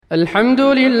الحمد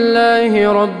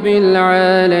لله رب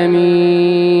العالمين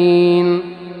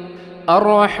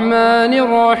الرحمن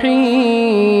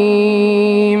الرحيم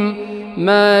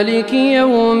مالك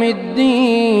يوم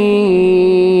الدين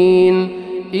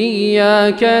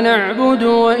إياك نعبد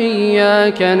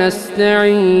وإياك نستعين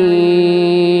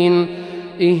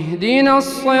اهدنا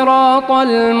الصراط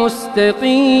المستقيم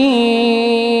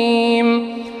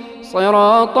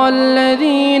صراط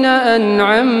الذين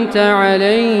أنعمت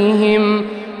عليهم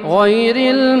غير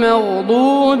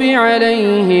المغضوب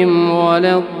عليهم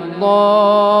ولا الضالين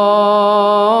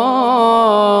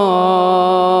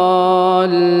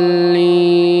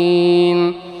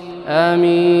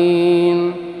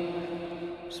آمين.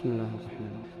 بسم الله الرحمن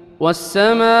الرحيم.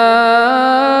 والسماء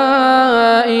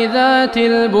ذات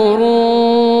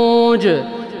البروج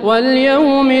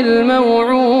واليوم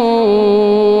الموعود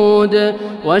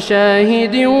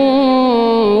وشاهد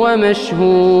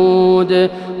ومشهود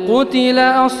قتل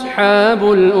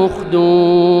أصحاب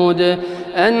الأخدود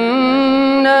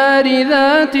النار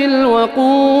ذات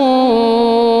الوقود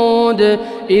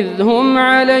إذ هم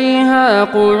عليها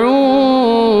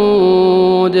قعود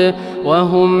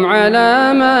وهم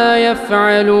على ما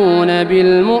يفعلون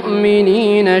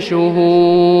بالمؤمنين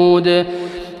شهود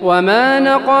وما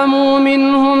نقموا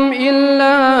منهم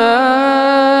إلا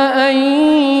أن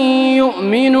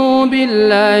يؤمنوا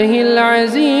بالله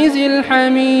العزيز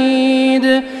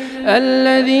الحميد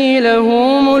الذي له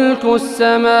ملك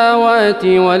السماوات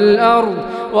والأرض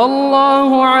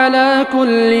والله على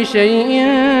كل شيء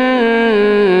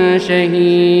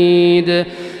شهيد.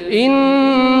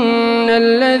 إن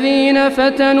الذين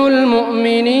فتنوا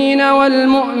المؤمنين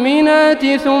والمؤمنات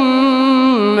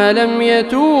ثم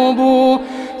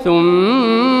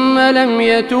لم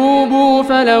يتوبوا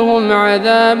فلهم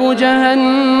عذاب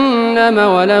جهنم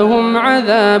ولهم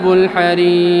عذاب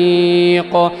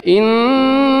الحريق.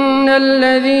 إن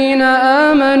الذين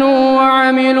آمنوا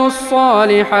وعملوا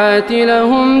الصالحات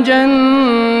لهم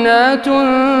جنات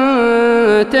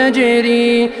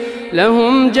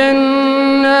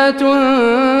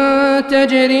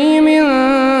تجري من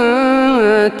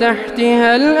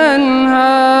تحتها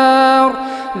الأنهار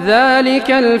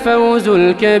ذلك الفوز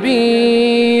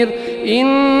الكبير.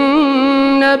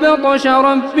 إن بطش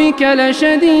ربك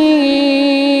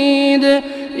لشديد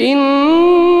إنه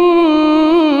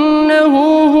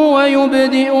هو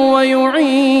يبدئ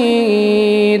ويعيد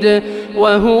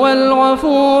وهو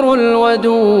الغفور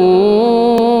الودود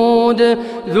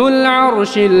ذو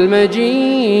العرش المجيد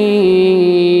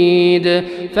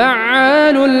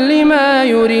فعال لما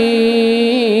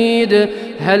يريد.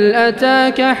 هل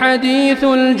أتاك حديث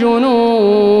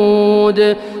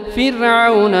الجنود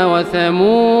فرعون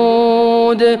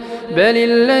وثمود بل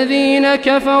الذين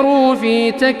كفروا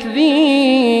في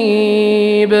تكذيب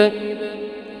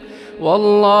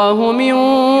والله من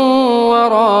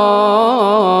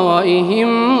ورائهم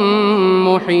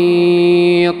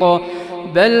محيط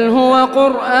بل هو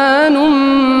قرآن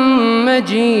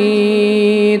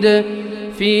مجيد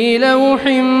في لوح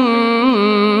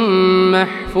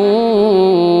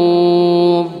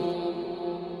محفوظ.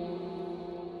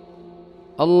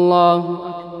 الله